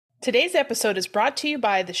Today's episode is brought to you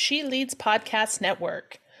by the She Leads Podcast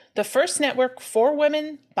Network, the first network for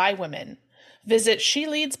women by women. Visit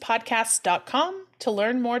sheleadspodcast.com to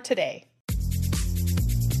learn more today.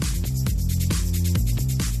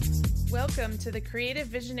 Welcome to the Creative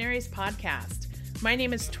Visionaries Podcast. My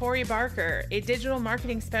name is Tori Barker, a digital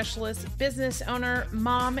marketing specialist, business owner,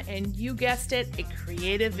 mom, and you guessed it, a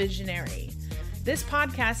creative visionary. This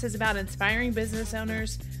podcast is about inspiring business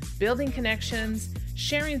owners, building connections,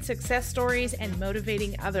 sharing success stories, and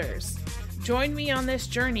motivating others. Join me on this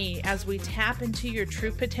journey as we tap into your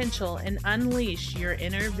true potential and unleash your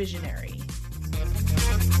inner visionary.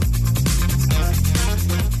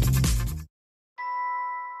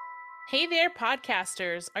 Hey there,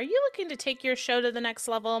 podcasters. Are you looking to take your show to the next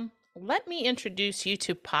level? Let me introduce you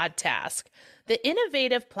to Podtask, the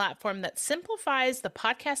innovative platform that simplifies the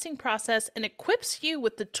podcasting process and equips you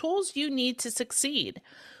with the tools you need to succeed.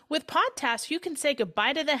 With Podtask, you can say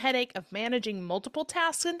goodbye to the headache of managing multiple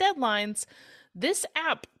tasks and deadlines. This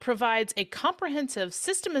app provides a comprehensive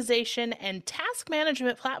systemization and task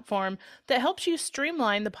management platform that helps you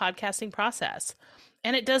streamline the podcasting process.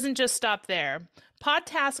 And it doesn't just stop there.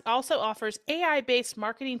 Podtask also offers AI-based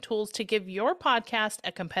marketing tools to give your podcast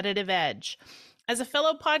a competitive edge. As a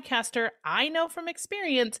fellow podcaster, I know from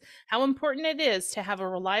experience how important it is to have a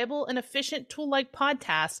reliable and efficient tool like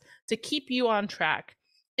Podtask to keep you on track.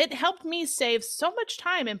 It helped me save so much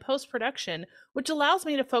time in post-production, which allows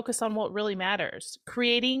me to focus on what really matters,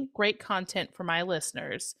 creating great content for my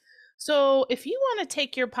listeners. So if you want to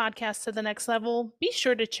take your podcast to the next level, be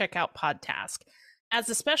sure to check out Podtask. As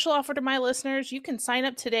a special offer to my listeners, you can sign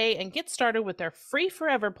up today and get started with their free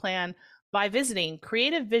forever plan by visiting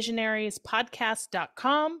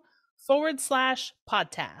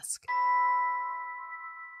creativevisionnariespodcast.com/podtask.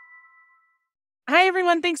 Hi,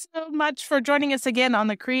 everyone. Thanks so much for joining us again on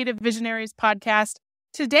the Creative Visionaries podcast.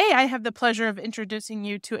 Today, I have the pleasure of introducing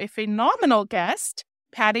you to a phenomenal guest,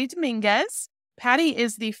 Patty Dominguez. Patty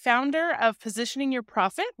is the founder of Positioning Your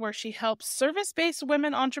Profit, where she helps service-based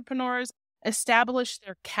women entrepreneurs establish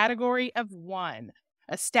their category of one,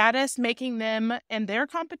 a status making them and their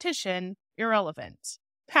competition irrelevant.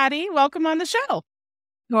 Patty, welcome on the show.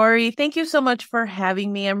 Tori, thank you so much for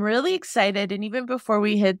having me. I'm really excited. And even before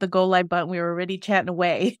we hit the go live button, we were already chatting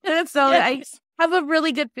away. So Yes. I have a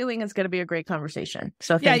really good feeling it's going to be a great conversation.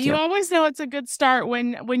 So thank you. You always know it's a good start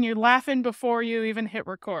when you're laughing before you even hit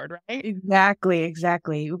record, right?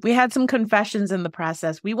 Exactly. We had some confessions in the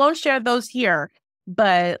process. We won't share those here,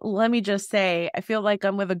 but let me just say, I feel like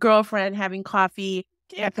I'm with a girlfriend having coffee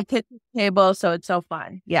at the kitchen table. So it's so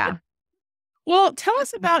fun. Yeah. Well, tell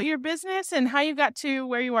us about your business and how you got to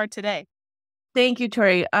where you are today. Thank you,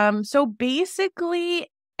 Tori. So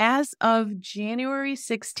basically, as of January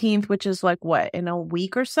 16th, which is like what, in a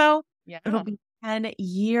week or so, it'll be 10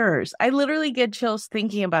 years. I literally get chills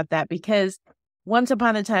thinking about that because once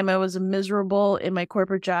upon a time, I was miserable in my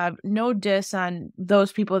corporate job. No diss on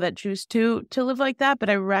those people that choose to live like that,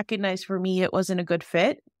 but I recognized for me, it wasn't a good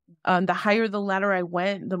fit. The higher the ladder I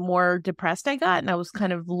went, the more depressed I got. And I was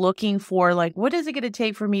kind of looking for like, what is it going to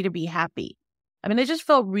take for me to be happy? I mean, I just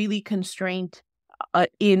felt really constrained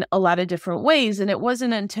in a lot of different ways. And it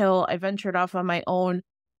wasn't until I ventured off on my own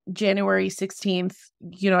January 16th,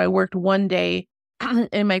 I worked one day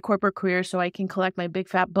in my corporate career so I can collect my big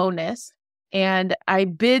fat bonus. And I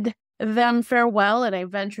bid them farewell and I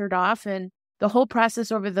ventured off. And the whole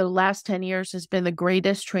process over the last 10 years has been the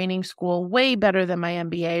greatest training school, way better than my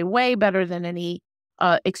MBA, way better than any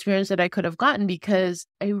experience that I could have gotten, because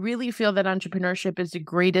I really feel that entrepreneurship is the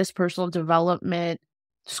greatest personal development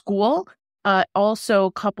school.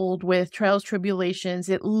 Also coupled with trials, tribulations,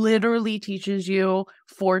 it literally teaches you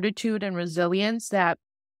fortitude and resilience that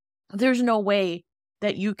there's no way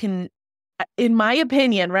that you can, in my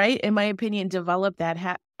opinion, develop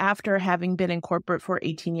that after having been in corporate for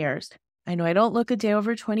 18 years. I know I don't look a day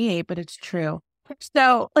over 28, but it's true.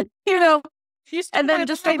 So, and then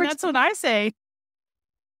just that's what I say.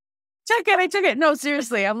 I took it. No,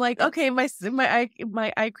 seriously. I'm like, okay, my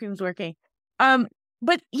eye cream's working.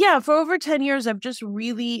 But yeah, for over 10 years, I've just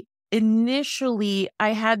really, initially, I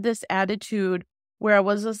had this attitude where I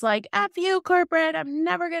was just like, F you, corporate, I'm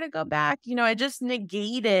never going to go back. I just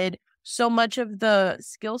negated so much of the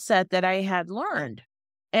skill set that I had learned.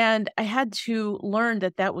 And I had to learn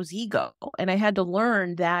that was ego. And I had to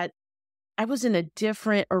learn that I was in a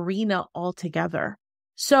different arena altogether.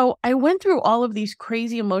 So I went through all of these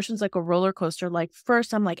crazy emotions like a roller coaster. Like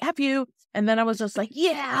first I'm like, F you. And then I was just like,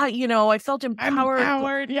 yeah, I felt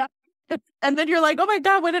empowered. Yeah. And then you're like, oh my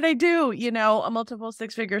God, what did I do? A multiple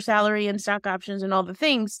 6-figure salary and stock options and all the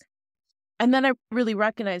things. And then I really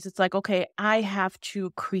recognized it's like, okay, I have to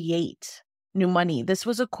create new money. This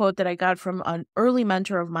was a quote that I got from an early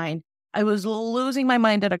mentor of mine. I was losing my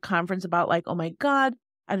mind at a conference about like, oh my God,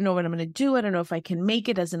 I don't know what I'm going to do. I don't know if I can make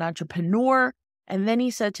it as an entrepreneur. And then he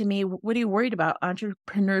said to me, what are you worried about?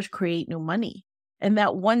 Entrepreneurs create new money. And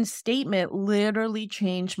that one statement literally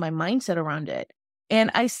changed my mindset around it. And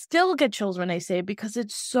I still get chills when I say it because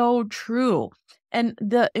it's so true. And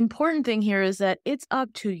the important thing here is that it's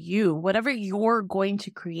up to you, whatever you're going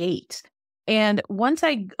to create. And once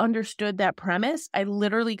I understood that premise, I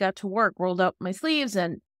literally got to work, rolled up my sleeves,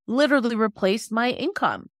 and literally replaced my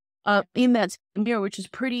income in that year, which is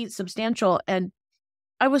pretty substantial. And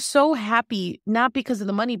I was so happy, not because of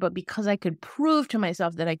the money, but because I could prove to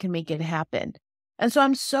myself that I can make it happen. And so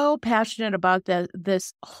I'm so passionate about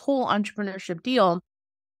this whole entrepreneurship deal.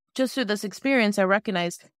 Just through this experience, I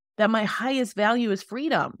recognized that my highest value is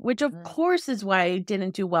freedom, which of course is why I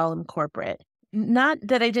didn't do well in corporate. Not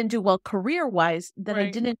that I didn't do well career-wise, that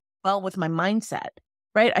I didn't do well with my mindset,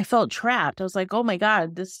 right? I felt trapped. I was like, oh my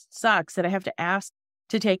God, this sucks that I have to ask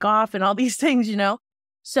to take off and all these things,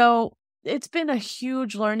 So it's been a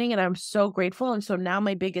huge learning and I'm so grateful. And so now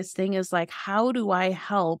my biggest thing is like, how do I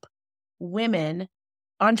help women,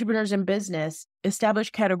 entrepreneurs in business,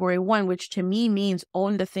 establish category one, which to me means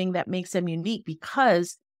own the thing that makes them unique?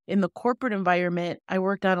 Because in the corporate environment, I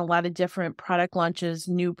worked on a lot of different product launches,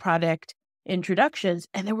 new product introductions,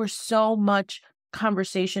 and there was so much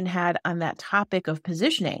conversation had on that topic of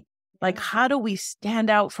positioning. Like, how do we stand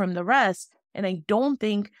out from the rest? And I don't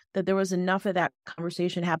think that there was enough of that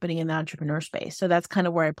conversation happening in the entrepreneur space. So that's kind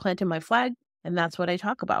of where I planted my flag. And that's what I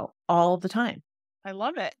talk about all the time. I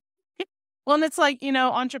love it. Well, and it's like,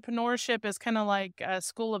 entrepreneurship is kind of like a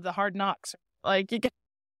school of the hard knocks. Like you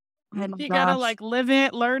gotta like live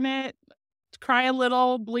it, learn it, cry a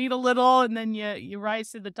little, bleed a little, and then you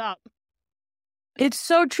rise to the top. It's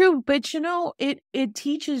so true. But it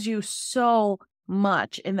teaches you so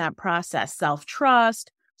much in that process: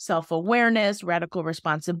 self-trust, self-awareness, radical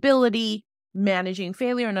responsibility, managing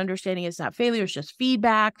failure and understanding it's not failure, it's just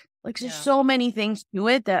feedback. Like there's so many things to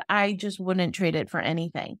it that I just wouldn't trade it for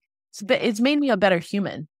anything. It's made me a better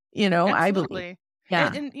human, Absolutely. I believe. Yeah.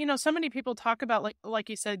 And so many people talk about like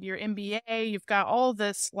you said, your MBA, you've got all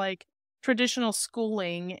this like traditional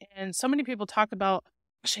schooling. And so many people talk about,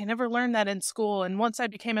 gosh, I never learned that in school. And once I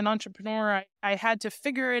became an entrepreneur, I had to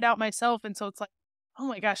figure it out myself. And so it's like, oh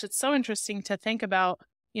my gosh, it's so interesting to think about,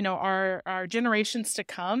 our generations to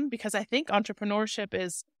come, because I think entrepreneurship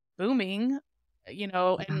is booming,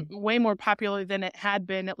 and way more popular than it had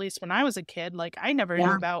been, at least when I was a kid. Like I never knew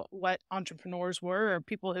about what entrepreneurs were or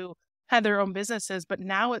people who had their own businesses, but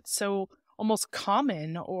now it's so almost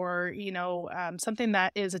common or, something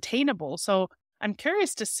that is attainable. So I'm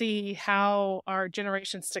curious to see how our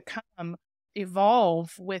generations to come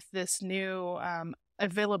evolve with this new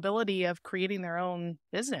availability of creating their own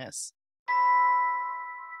business.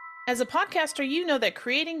 As a podcaster, you know that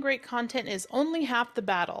creating great content is only half the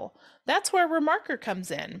battle. That's where Remarker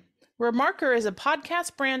comes in. Remarker is a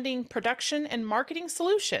podcast branding, production, and marketing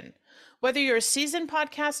solution. Whether you're a seasoned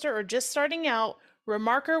podcaster or just starting out,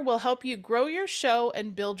 Remarker will help you grow your show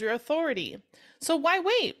and build your authority. So why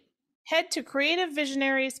wait? Head to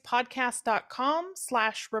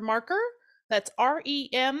creativevisionariespodcast.com/Remarker. That's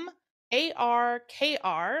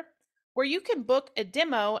REMARKR, where you can book a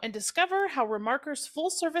demo and discover how Remarker's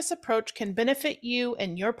full-service approach can benefit you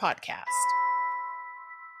and your podcast.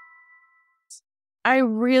 I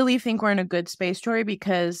really think we're in a good space, Tori,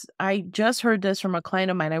 because I just heard this from a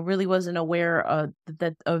client of mine. I really wasn't aware of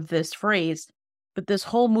this phrase, but this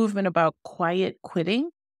whole movement about quiet quitting.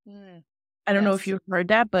 I don't know if you've heard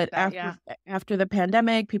that, but after the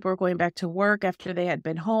pandemic, people were going back to work after they had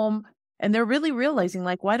been home. And they're really realizing,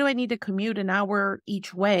 like, why do I need to commute an hour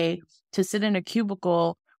each way to sit in a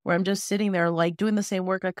cubicle where I'm just sitting there, like, doing the same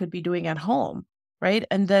work I could be doing at home, right?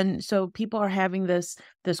 And then, so people are having this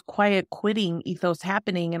quiet quitting ethos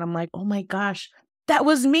happening. And I'm like, oh my gosh, that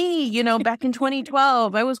was me, back in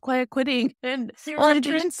 2012. I was quiet quitting. And you're a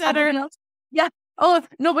trendsetter. Yeah. Oh, if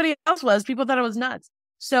nobody else was. People thought I was nuts.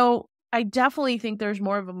 So I definitely think there's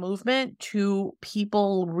more of a movement to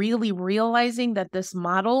people really realizing that this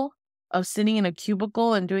model of sitting in a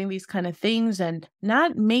cubicle and doing these kind of things and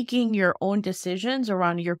not making your own decisions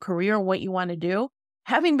around your career, what you want to do.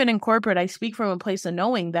 Having been in corporate, I speak from a place of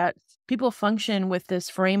knowing that people function with this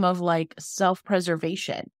frame of like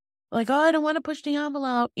self-preservation. Like, oh, I don't want to push the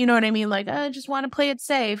envelope. You know what I mean? Like, I just want to play it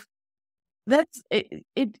safe. That's it.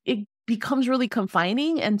 It becomes really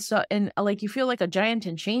confining. And like you feel like a giant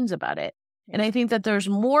in chains about it. And I think that there's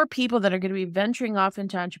more people that are going to be venturing off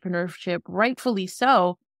into entrepreneurship, rightfully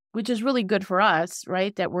so, which is really good for us,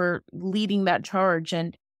 right? That we're leading that charge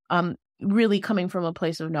and really coming from a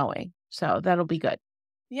place of knowing. So that'll be good.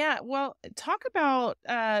 Yeah. Well, talk about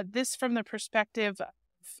this from the perspective of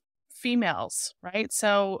females, right?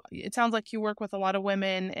 So it sounds like you work with a lot of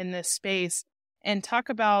women in this space, and talk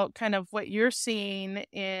about kind of what you're seeing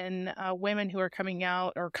in women who are coming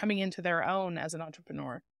out or coming into their own as an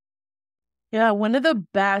entrepreneur. Yeah. One of the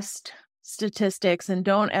best statistics, and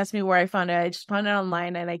don't ask me where I found it. I just found it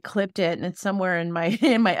online and I clipped it, and it's somewhere in my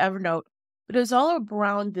Evernote. But it's all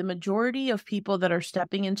around the majority of people that are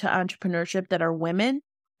stepping into entrepreneurship that are women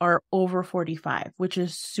are over 45, which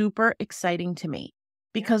is super exciting to me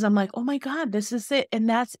because I'm like, oh my God, this is it. And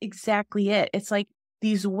that's exactly it. It's like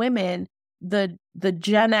these women, the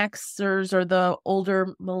Gen Xers or the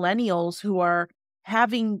older millennials who are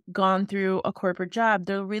having gone through a corporate job,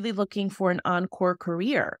 they're really looking for an encore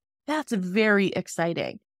career. That's very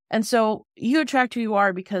exciting. And so you attract who you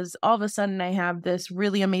are because all of a sudden I have this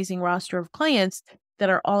really amazing roster of clients that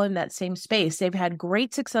are all in that same space. They've had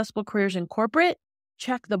great successful careers in corporate.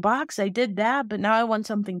 Check the box. I did that, but now I want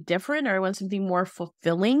something different, or I want something more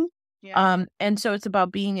fulfilling. Yeah. And so it's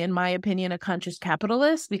about being, in my opinion, a conscious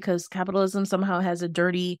capitalist, because capitalism somehow has a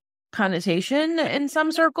dirty connotation in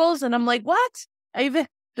some circles. And I'm like, what?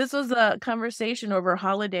 This was a conversation over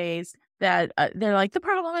holidays that they're like, the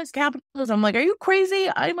problem is capitalism. I'm like, are you crazy?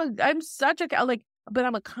 I'm such a but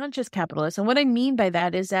I'm a conscious capitalist. And what I mean by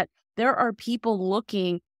that is that there are people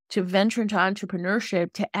looking to venture into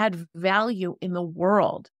entrepreneurship to add value in the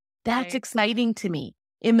world. That's exciting to me,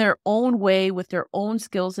 in their own way, with their own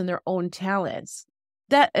skills and their own talents.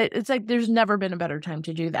 That it's like there's never been a better time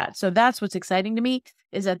to do that. So that's what's exciting to me,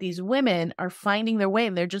 is that these women are finding their way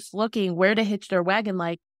and they're just looking where to hitch their wagon.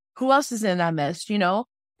 Like, who else is in on this,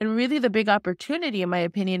 And really the big opportunity, in my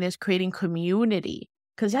opinion, is creating community,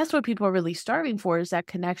 because that's what people are really starving for, is that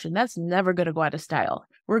connection. That's never going to go out of style.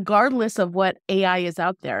 Regardless of what AI is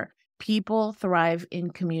out there, people thrive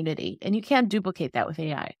in community, and you can't duplicate that with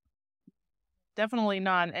AI. Definitely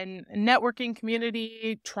not. And networking,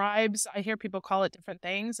 community, tribes, I hear people call it different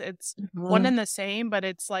things. It's one and the same, but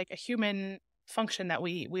it's like a human function that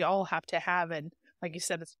we all have to have. And like you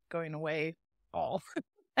said, it's going away all.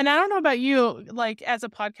 And I don't know about you, like as a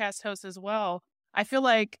podcast host as well, I feel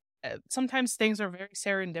like sometimes things are very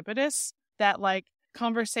serendipitous, that like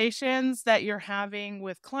conversations that you're having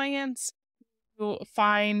with clients, you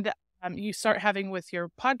find you start having with your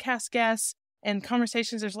podcast guests, and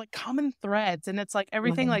conversations, there's like common threads, and it's like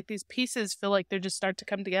everything, like these pieces feel like they just start to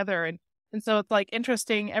come together. And so it's like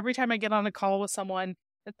interesting. Every time I get on a call with someone,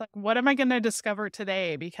 it's like, what am I going to discover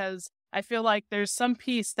today? Because I feel like there's some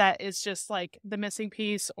piece that is just like the missing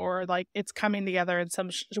piece, or like it's coming together in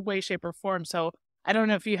some way, shape, or form. So I don't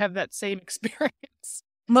know if you have that same experience.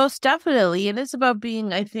 Most definitely. It is about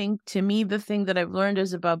being, I think, to me, the thing that I've learned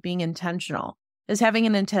is about being intentional, is having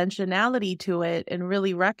an intentionality to it, and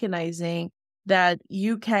really recognizing that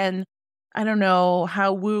you can, I don't know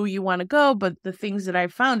how woo you want to go, but the things that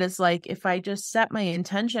I've found is like, if I just set my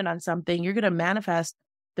intention on something, you're going to manifest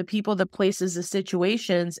the people, the places, the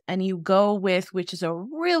situations, and you go with, which is a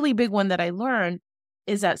really big one that I learned,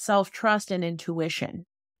 is that self-trust and intuition.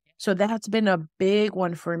 So that's been a big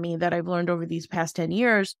one for me that I've learned over these past 10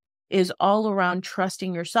 years, is all around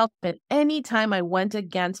trusting yourself. But anytime I went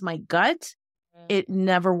against my gut, it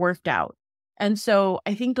never worked out. And so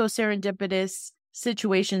I think those serendipitous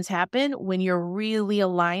situations happen when you're really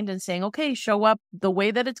aligned and saying, okay, show up the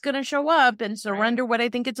way that it's going to show up, and surrender what I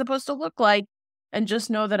think it's supposed to look like. And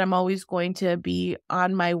just know that I'm always going to be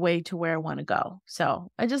on my way to where I want to go.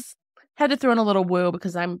 So I just had to throw in a little woo,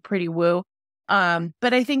 because I'm pretty woo.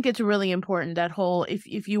 But I think it's really important, that whole,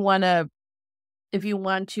 if you want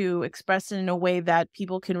to express it in a way that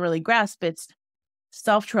people can really grasp, it's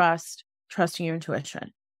self-trust, trusting your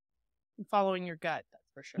intuition. Following your gut, that's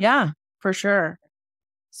for sure. Yeah, for sure.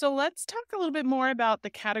 So let's talk a little bit more about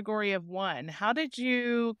the category of one. How did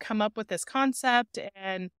you come up with this concept,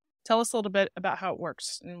 and tell us a little bit about how it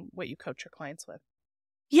works and what you coach your clients with?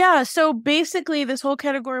 Yeah, so basically this whole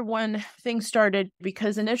category one thing started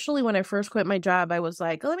because initially when I first quit my job, I was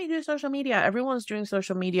like, let me do social media. Everyone was doing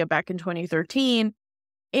social media back in 2013.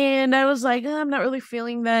 And I was like, I'm not really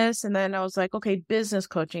feeling this. And then I was like, okay, business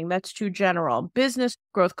coaching, that's too general. Business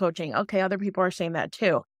growth coaching. Okay, other people are saying that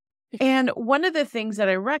too. And one of the things that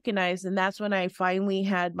I recognized, and that's when I finally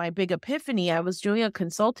had my big epiphany, I was doing a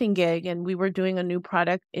consulting gig and we were doing a new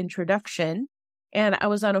product introduction. And I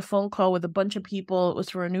was on a phone call with a bunch of people. It was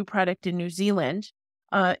for a new product in New Zealand.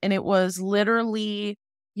 And it was literally,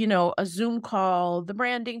 a Zoom call, the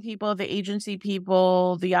branding people, the agency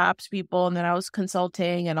people, the ops people, and then I was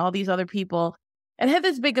consulting and all these other people. And I had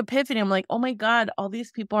this big epiphany. I'm like, oh my God, all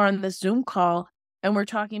these people are on this Zoom call and we're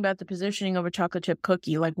talking about the positioning of a chocolate chip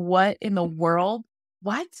cookie. Like, what in the world?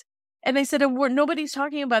 What? And I said, nobody's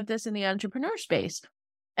talking about this in the entrepreneur space.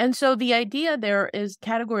 And so the idea there is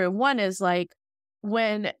category one is like,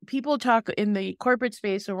 when people talk in the corporate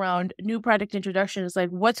space around new product introduction, it's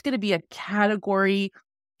like, what's going to be a category,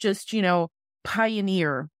 just,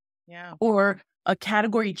 pioneer, or a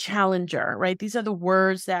category challenger, right? These are the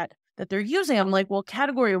words that they're using. I'm like, well,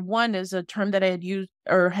 category one is a term that I had used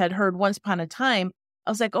or had heard once upon a time.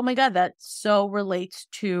 I was like, oh my God, that so relates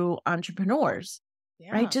to entrepreneurs,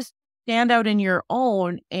 right? Just stand out in your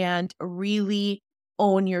own and really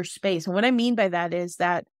own your space. And what I mean by that is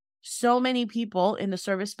that so many people in the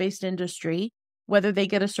service-based industry, whether they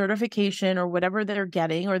get a certification or whatever they're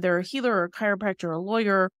getting, or they're a healer or a chiropractor or a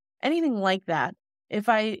lawyer, anything like that. If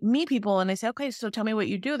I meet people and I say, okay, so tell me what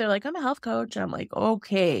you do, they're like, I'm a health coach. And I'm like,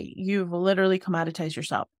 okay, you've literally commoditized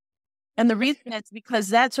yourself. And the reason is because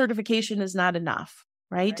that certification is not enough,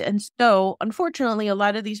 right? And so unfortunately, a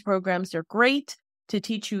lot of these programs, they're great to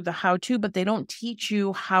teach you the how-to, but they don't teach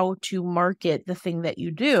you how to market the thing that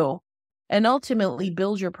you do and ultimately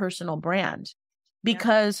build your personal brand.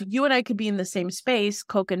 Because you and I could be in the same space,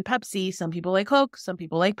 Coke and Pepsi. Some people like Coke, some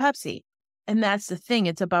people like Pepsi. And that's the thing.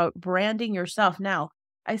 It's about branding yourself. Now,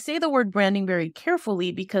 I say the word branding very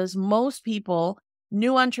carefully because most people,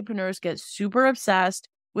 new entrepreneurs, get super obsessed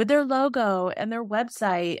with their logo and their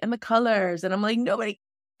website and the colors. And I'm like, nobody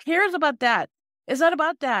cares about that. It's not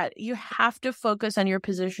about that. You have to focus on your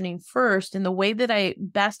positioning first. And the way that I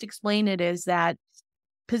best explain it is that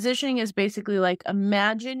positioning is basically like,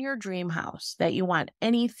 imagine your dream house that you want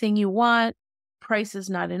anything you want. Price is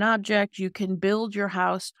not an object. You can build your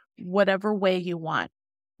house whatever way you want.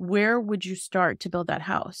 Where would you start to build that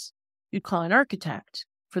house? You'd call an architect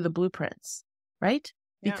for the blueprints, right?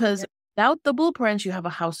 Because without the blueprints, you have a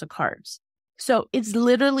house of cards. So it's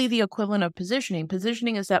literally the equivalent of positioning.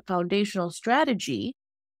 Positioning is that foundational strategy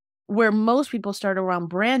where most people start around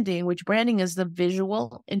branding, which branding is the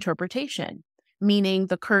visual interpretation, meaning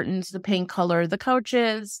the curtains, the paint color, the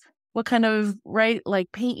couches, what kind of, right,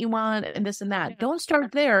 like paint you want and this and that. Don't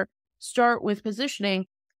start there. Start with positioning.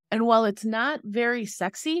 And while it's not very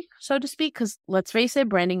sexy, so to speak, because let's face it,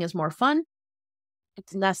 branding is more fun,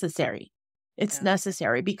 it's necessary. It's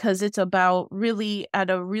necessary because it's about really at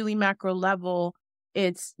a really macro level,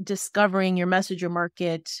 it's discovering your message, your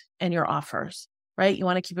market, and your offers, right? You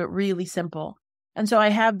want to keep it really simple. And so I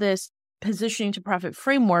have this positioning to profit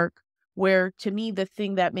framework where to me, the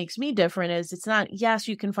thing that makes me different is it's not, yes,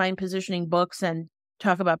 you can find positioning books and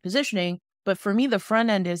talk about positioning, but for me, the front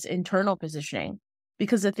end is internal positioning.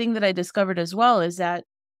 Because the thing that I discovered as well is that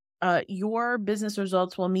your business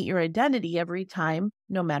results will meet your identity every time,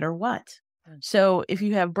 no matter what. So if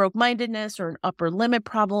you have broke-mindedness or an upper limit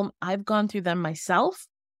problem, I've gone through them myself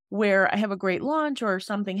where I have a great launch or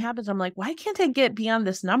something happens. I'm like, why can't I get beyond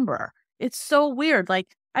this number? It's so weird. Like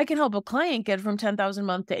I can help a client get from 10,000 a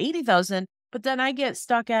month to 80,000, but then I get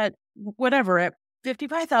stuck at whatever, at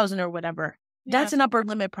 55,000 or whatever. That's an upper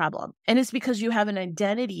limit problem. And it's because you have an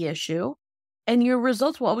identity issue and your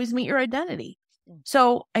results will always meet your identity.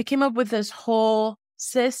 So I came up with this whole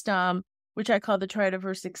system, which I call the triad of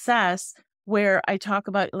success, where I talk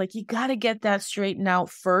about like, you got to get that straightened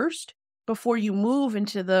out first before you move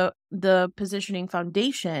into the positioning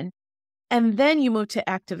foundation. And then you move to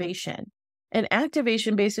activation. And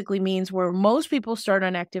activation basically means where most people start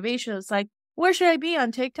on activation. It's like, where should I be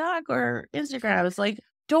on TikTok or Instagram? It's like,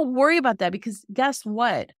 don't worry about that because guess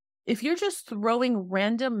what? If you're just throwing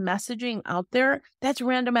random messaging out there, that's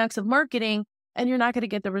random acts of marketing and you're not going to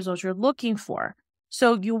get the results you're looking for.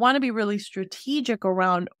 So you want to be really strategic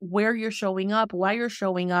around where you're showing up, why you're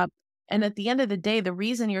showing up. And at the end of the day, the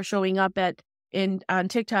reason you're showing up on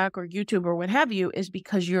TikTok or YouTube or what have you is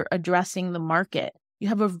because you're addressing the market. You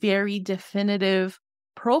have a very definitive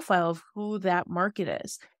profile of who that market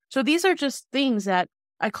is. So these are just things that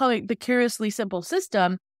I call it the curiously simple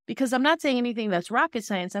system because I'm not saying anything that's rocket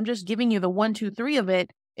science. I'm just giving you the 1, 2, 3 of it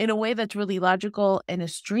in a way that's really logical and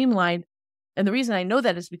is streamlined. And the reason I know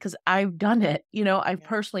that is because I've done it. I've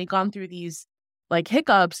personally gone through these like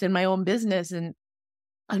hiccups in my own business and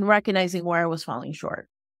recognizing where I was falling short.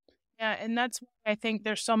 Yeah. And that's why I think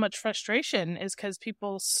there's so much frustration is because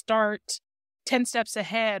people start 10 steps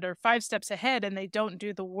ahead or 5 steps ahead and they don't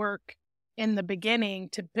do the work in the beginning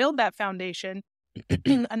to build that foundation.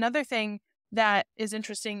 Another thing that is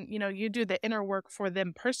interesting, you do the inner work for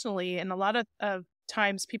them personally. And a lot of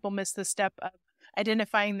times people miss the step of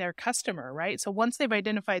identifying their customer, right? So once they've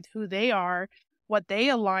identified who they are, what they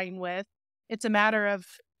align with, it's a matter of,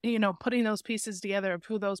 putting those pieces together of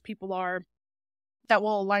who those people are that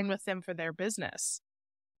will align with them for their business.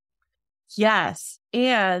 Yes.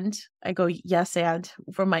 And I go, yes, and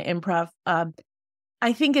from my improv.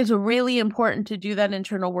 I think it's really important to do that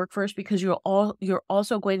internal work first, because you're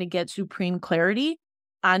also going to get supreme clarity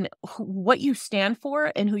on what you stand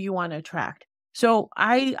for and who you want to attract. So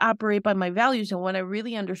I operate by my values. And when I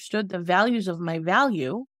really understood the values of my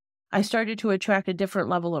value, I started to attract a different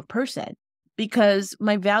level of person, because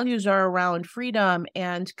my values are around freedom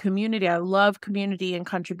and community. I love community and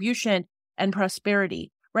contribution and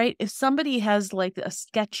prosperity, right? If somebody has like a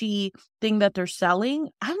sketchy thing that they're selling,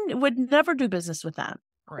 I would never do business with them.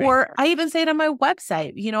 Right. Or I even say it on my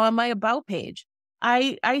website, on my about page.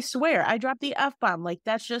 I swear, I drop the F-bomb. Like,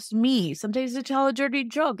 that's just me. Sometimes I tell a dirty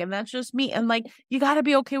joke, and that's just me. And like, you got to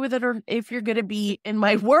be okay with it, or if you're going to be in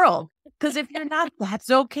my world. Because if you're not,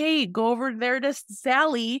 that's okay. Go over there to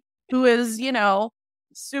Sally, who is,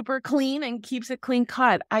 super clean and keeps it clean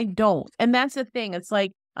cut. I don't. And that's the thing. It's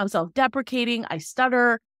like, I'm self-deprecating. I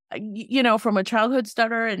stutter, from a childhood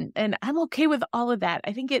stutter. And I'm okay with all of that.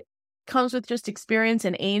 I think it comes with just experience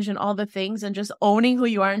and age and all the things, and just owning who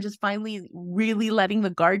you are, and just finally really letting the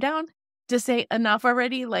guard down to say enough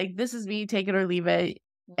already. Like, this is me, take it or leave it.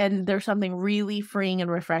 And there's something really freeing and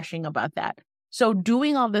refreshing about that. So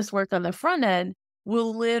doing all this work on the front end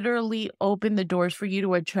will literally open the doors for you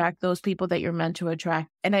to attract those people that you're meant to attract.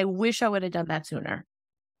 And I wish I would have done that sooner.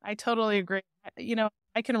 I totally agree.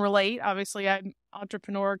 I can relate. Obviously, I'm an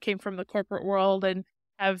entrepreneur, came from the corporate world, and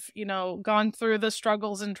have, gone through the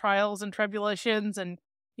struggles and trials and tribulations. And,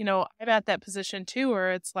 I'm at that position too,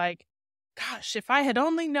 where it's like, gosh, if I had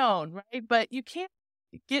only known, right? But you can't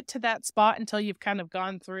get to that spot until you've kind of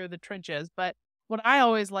gone through the trenches. But what I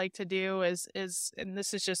always like to do is, and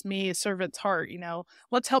this is just me, a servant's heart,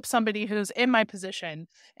 let's help somebody who's in my position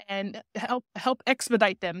and help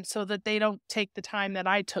expedite them so that they don't take the time that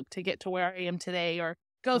I took to get to where I am today, or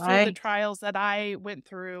go through the trials that I went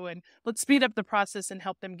through, and let's speed up the process and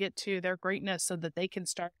help them get to their greatness so that they can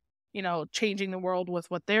start, changing the world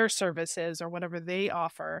with what their service is or whatever they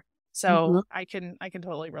offer. So I can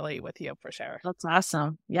totally relate with you for sure. That's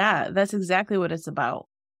awesome. Yeah, that's exactly what it's about.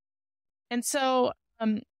 And so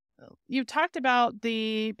you talked about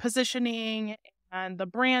the positioning and the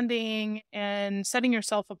branding and setting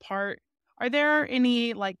yourself apart. Are there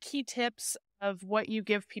any like key tips of what you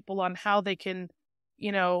give people on how they can,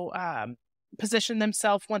 position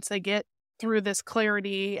themselves once they get through this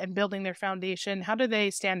clarity and building their foundation? How do they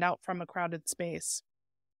stand out from a crowded space?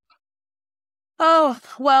 Oh,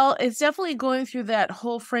 well, it's definitely going through that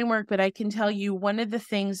whole framework, but I can tell you one of the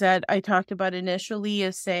things that I talked about initially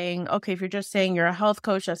is saying, okay, if you're just saying you're a health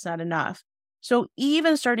coach, that's not enough. So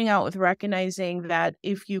even starting out with recognizing that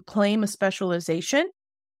if you claim a specialization,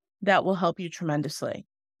 that will help you tremendously.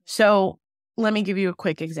 So let me give you a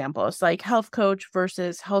quick example. It's like health coach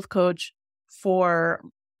versus health coach for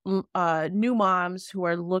new moms who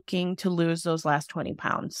are looking to lose those last 20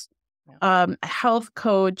 pounds. Health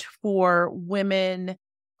coach for women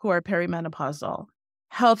who are perimenopausal,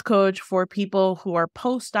 health coach for people who are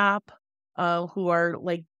post-op, who are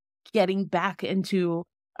like getting back into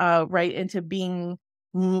into being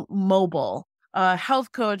mobile,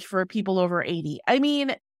 health coach for people over 80. I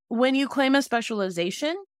mean, when you claim a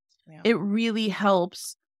specialization, it really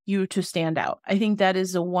helps you to stand out. I think that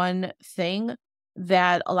is the one thing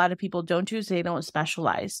that a lot of people don't do, is they don't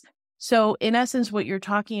specialize. So in essence, what you're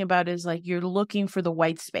talking about is like you're looking for the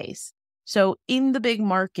white space. So in the big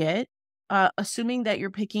market, assuming that you're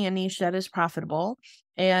picking a niche that is profitable,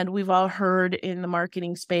 and we've all heard in the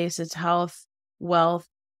marketing space, it's health, wealth,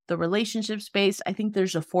 the relationship space. I think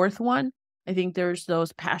there's a fourth one. I think there's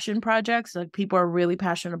those passion projects. Like people are really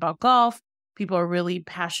passionate about golf. People are really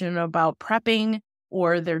passionate about prepping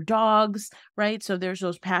or their dogs, right? So there's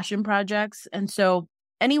those passion projects. And so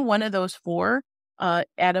any one of those four,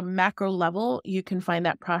 at a macro level, you can find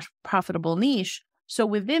that profitable niche. So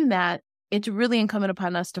within that, it's really incumbent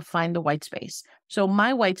upon us to find the white space. So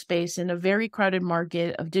my white space in a very crowded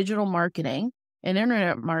market of digital marketing and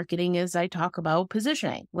internet marketing is I talk about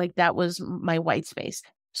positioning. Like that was my white space.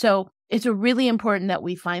 So it's really important that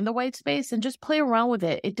we find the white space and just play around with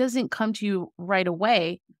it. It doesn't come to you right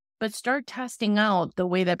away, but start testing out the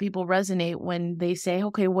way that people resonate when they say,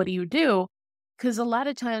 okay, what do you do? Because a lot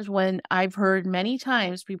of times when I've heard many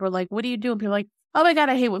times, people are like, what do you do? And people are like, oh my God,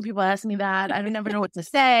 I hate when people ask me that. I never know what to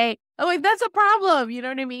say. I'm like, that's a problem. You know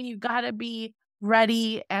what I mean? You got to be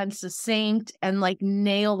ready and succinct and like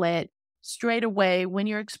nail it straight away when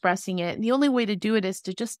you're expressing it. And the only way to do it is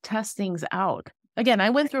to just test things out. Again, I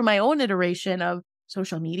went through my own iteration of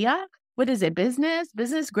social media. What is it?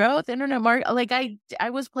 Business growth, internet market. Like I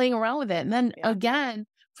was playing around with it. And then again,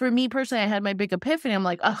 for me personally, I had my big epiphany. I'm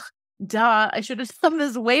like, ugh, duh, I should have done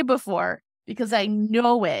this way before because I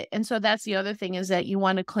know it. And so that's the other thing, is that you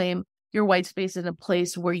want to claim your white space in a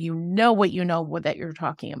place where you know what that you're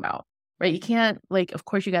talking about, right? You can't, like, of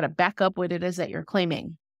course, you got to back up what it is that you're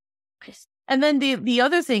claiming. And then the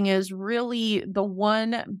other thing is really the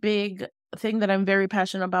one big thing that I'm very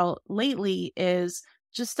passionate about lately is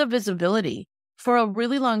just the visibility. For a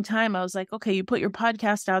really long time, I was like, okay, you put your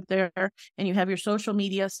podcast out there and you have your social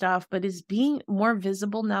media stuff, but it's being more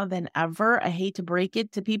visible now than ever. I hate to break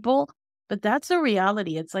it to people, but that's the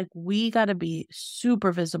reality. It's like, we got to be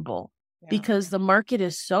super visible because the market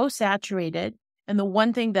is so saturated. And the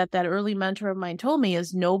one thing that early mentor of mine told me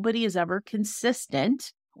is nobody is ever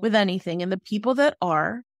consistent with anything. And the people that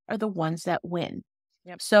are the ones that win.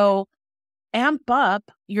 Yep. So amp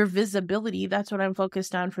up your visibility. That's what I'm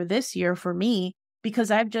focused on for this year for me,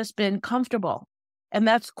 because I've just been comfortable and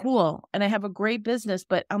that's cool. And I have a great business,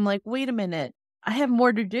 but I'm like, wait a minute, I have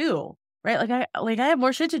more to do, right? Like I have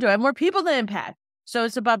more shit to do. I have more people to impact. So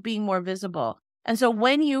it's about being more visible. And so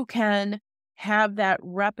when you can have that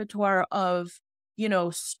repertoire of,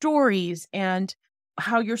 stories and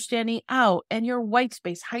how you're standing out and your white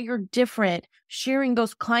space, how you're different, sharing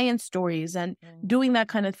those client stories and doing that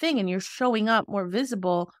kind of thing, and you're showing up more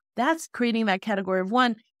visible, that's creating that category of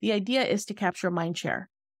one. The idea is to capture mind share,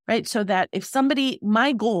 right? So that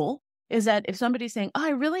my goal is that if somebody's saying, oh,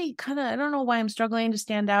 I don't know why I'm struggling to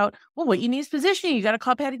stand out. Well, what you need is positioning. You got to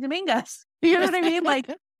call Patty Dominguez. You know what I mean? Like,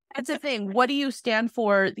 that's the thing. What do you stand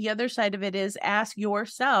for? The other side of it is ask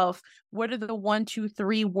yourself, what are the 1, 2,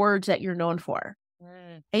 3 words that you're known for?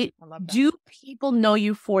 Right? Do people know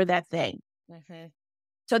you for that thing? Mm-hmm.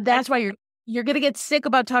 So that's why you're going to get sick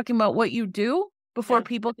about talking about what you do before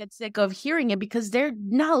people get sick of hearing it, because they're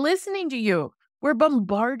not listening to you. We're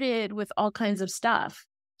bombarded with all kinds of stuff.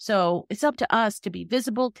 So it's up to us to be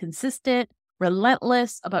visible, consistent,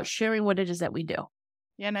 relentless about sharing what it is that we do.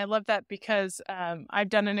 Yeah, and I love that because I've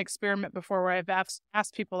done an experiment before where I've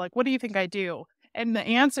asked people, like, what do you think I do? And the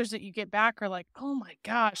answers that you get back are like, oh my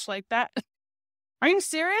gosh, like that. Are you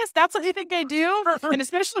serious? That's what you think I do? And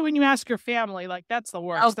especially when you ask your family, like, that's the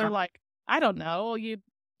worst. Okay. They're like, I don't know. You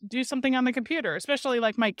do something on the computer. Especially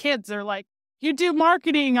like my kids, they're like, you do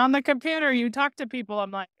marketing on the computer. You talk to people.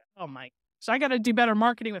 I'm like, oh my. So I got to do better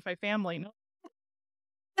marketing with my family. No?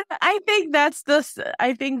 I think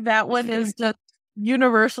that one is just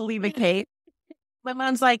universally the case. My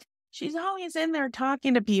mom's like, she's always in there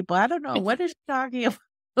talking to people. I don't know. What is she talking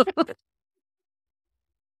about?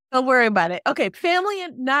 Don't worry about it. Okay, family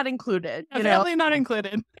not included. Family not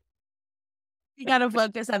included. You got to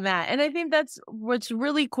focus on that. And I think that's what's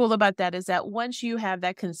really cool about that, is that once you have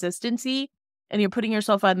that consistency and you're putting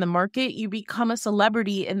yourself on the market, you become a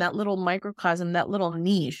celebrity in that little microcosm, that little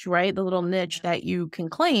niche, right? The little niche that you can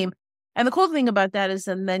claim. And the cool thing about that is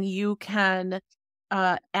then you can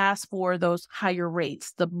ask for those higher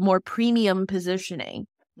rates, the more premium positioning.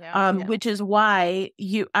 Which is why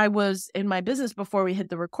I was in my business before we hit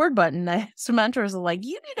the record button. Some mentors are like,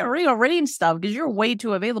 you need to rearrange stuff because you're way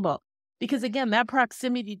too available. Because again, that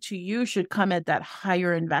proximity to you should come at that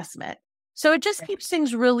higher investment. So it just keeps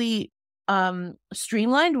things really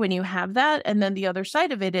streamlined when you have that. And then the other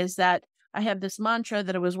side of it is that I have this mantra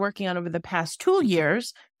that I was working on over the past 2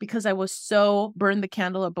 years because I was so burn the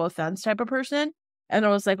candle at both ends type of person. And I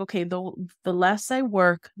was like, okay, the less I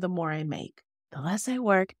work, the more I make. The less I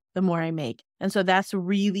work, the more I make. And so that's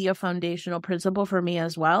really a foundational principle for me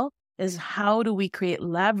as well, is how do we create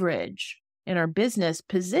leverage in our business,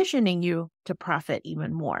 positioning you to profit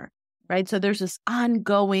even more, right? So there's this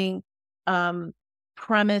ongoing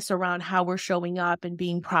premise around how we're showing up and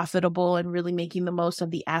being profitable and really making the most of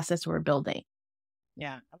the assets we're building.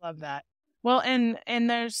 Yeah, I love that. Well, and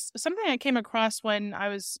there's something I came across when I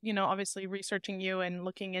was, obviously researching you and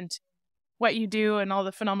looking into what you do and all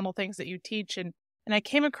the phenomenal things that you teach. And I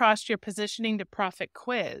came across your Positioning to Profit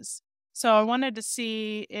quiz. So I wanted to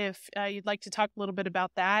see if you'd like to talk a little bit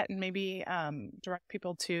about that and maybe direct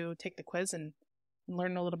people to take the quiz and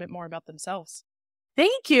learn a little bit more about themselves.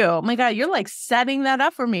 Thank you. Oh my God, you're like setting that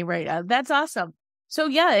up for me right now. That's awesome. So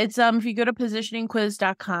yeah, it's if you go to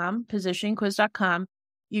positioningquiz.com,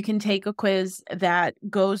 you can take a quiz that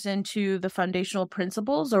goes into the foundational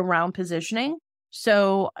principles around positioning.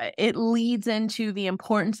 So it leads into the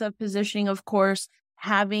importance of positioning, of course,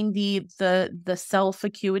 having the self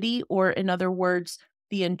acuity, or in other words,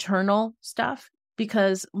 the internal stuff,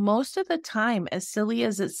 because most of the time, as silly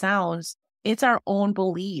as it sounds, it's our own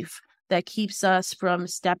belief that keeps us from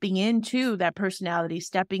stepping into that personality,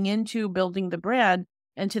 stepping into building the brand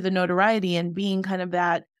and to the notoriety and being kind of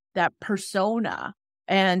that persona.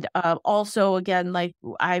 And also, again, like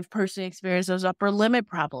I've personally experienced those upper limit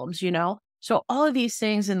problems, So all of these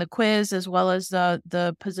things in the quiz, as well as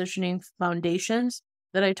the positioning foundations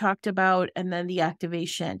that I talked about, and then the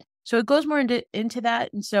activation. So it goes more into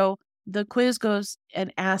that. And so the quiz goes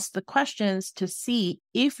and asks the questions to see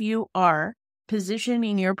if you are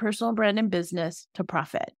positioning your personal brand and business to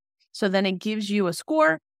profit. So then it gives you a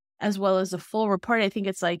score as well as a full report. I think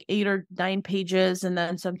it's like 8 or 9 pages, and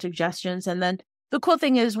then some suggestions. And then the cool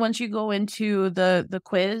thing is once you go into the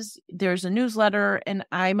quiz, there's a newsletter, and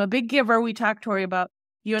I'm a big giver. We talked, Tori, about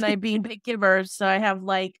you and I being big givers. So I have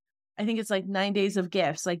I think it's like 9 days of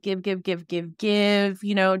gifts, like give,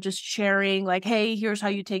 just sharing like, hey, here's how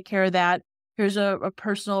you take care of that. Here's a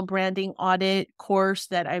personal branding audit course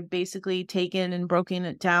that I've basically taken and broken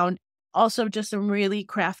it down. Also just some really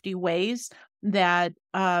crafty ways that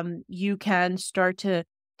you can start to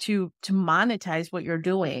monetize what you're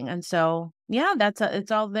doing. And so, yeah,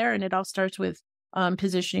 it's all there. And it all starts with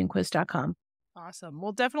positioningquiz.com. Awesome.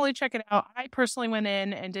 We'll definitely check it out. I personally went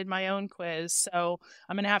in and did my own quiz. So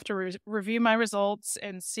I'm going to have to review my results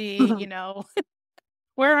and see,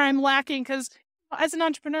 where I'm lacking. Because as an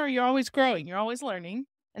entrepreneur, you're always growing, you're always learning.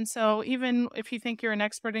 And so even if you think you're an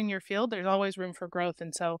expert in your field, there's always room for growth.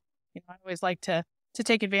 And so, I always like to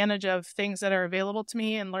take advantage of things that are available to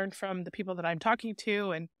me and learn from the people that I'm talking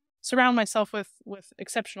to and surround myself with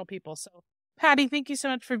exceptional people. So Patty, thank you so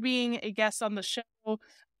much for being a guest on the show.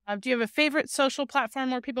 Do you have a favorite social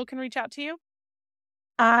platform where people can reach out to you?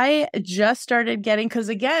 I just started getting, because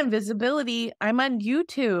again, visibility, I'm on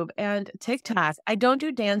YouTube and TikTok. I don't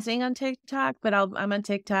do dancing on TikTok, but I'm on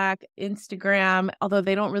TikTok, Instagram, although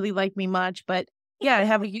they don't really like me much. But yeah, I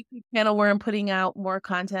have a YouTube channel where I'm putting out more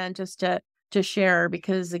content just to share,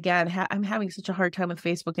 because again, I'm having such a hard time with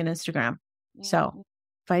Facebook and Instagram. Yeah. So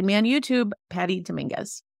find me on YouTube, Patty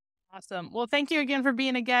Dominguez. Awesome. Well, thank you again for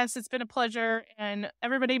being a guest. It's been a pleasure. And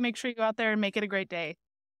everybody, make sure you go out there and make it a great day.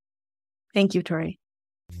 Thank you, Tori.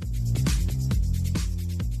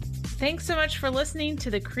 Thanks so much for listening to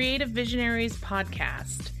the Creative Visionaries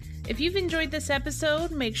podcast. If you've enjoyed this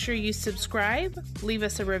episode, make sure you subscribe, leave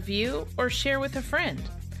us a review, or share with a friend.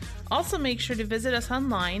 Also, make sure to visit us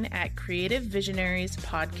online at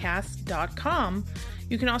creativevisionariespodcast.com.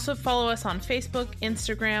 You can also follow us on Facebook,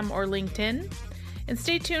 Instagram, or LinkedIn. And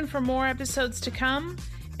stay tuned for more episodes to come.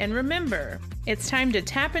 And remember, it's time to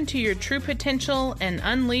tap into your true potential and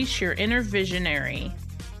unleash your inner visionary.